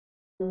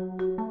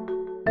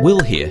Will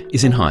here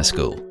is in high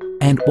school,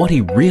 and what he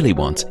really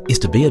wants is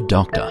to be a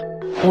doctor,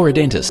 or a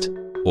dentist,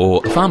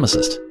 or a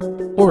pharmacist,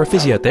 or a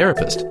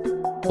physiotherapist,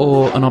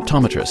 or an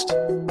optometrist.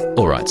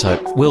 Alright, so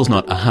Will's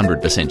not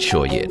 100%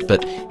 sure yet,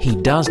 but he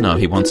does know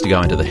he wants to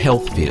go into the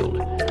health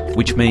field,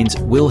 which means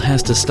Will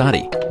has to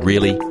study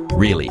really,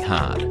 really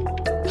hard.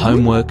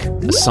 Homework,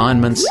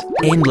 assignments,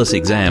 endless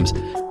exams.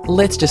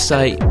 Let's just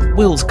say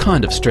Will's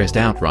kind of stressed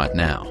out right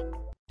now.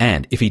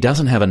 And if he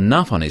doesn't have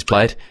enough on his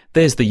plate,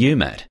 there's the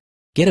UMAT.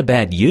 Get a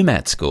bad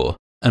UMAT score,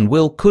 and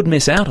Will could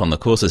miss out on the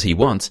courses he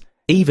wants,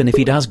 even if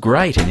he does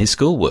great in his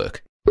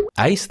schoolwork.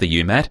 Ace the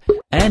UMAT,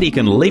 and he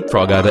can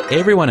leapfrog over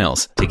everyone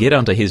else to get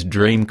onto his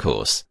dream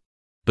course.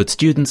 But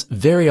students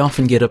very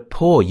often get a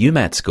poor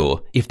UMAT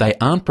score if they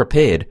aren't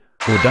prepared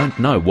or don't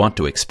know what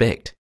to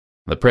expect.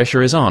 The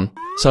pressure is on,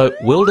 so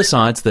Will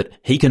decides that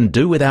he can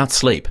do without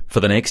sleep for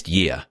the next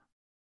year.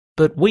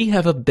 But we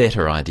have a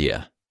better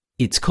idea.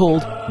 It's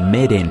called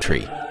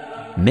MedEntry.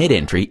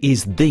 MedEntry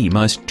is the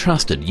most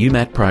trusted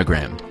UMAT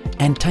program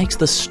and takes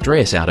the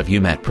stress out of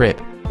UMAT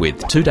prep with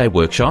 2-day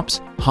workshops,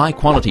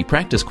 high-quality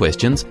practice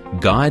questions,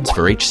 guides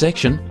for each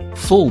section,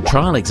 full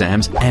trial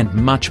exams and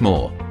much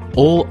more,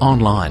 all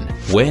online,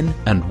 when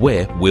and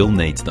where Will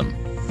needs them.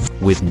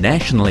 With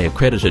nationally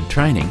accredited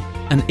training,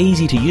 an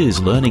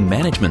easy-to-use learning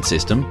management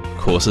system,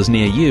 courses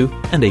near you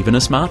and even a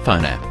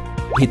smartphone app.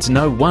 It's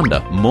no wonder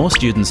more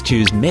students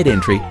choose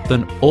MedEntry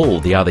than all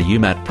the other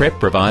UMAT prep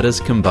providers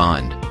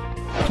combined.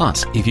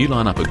 Plus, if you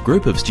line up a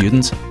group of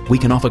students, we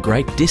can offer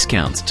great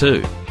discounts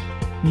too.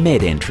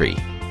 MedEntry.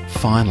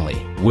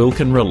 Finally, Will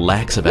can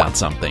relax about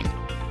something.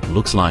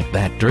 Looks like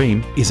that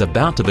dream is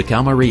about to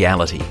become a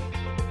reality.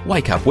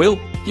 Wake up, Will.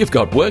 You've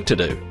got work to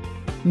do.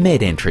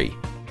 MedEntry.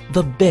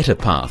 The better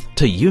path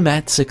to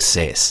UMAT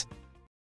success.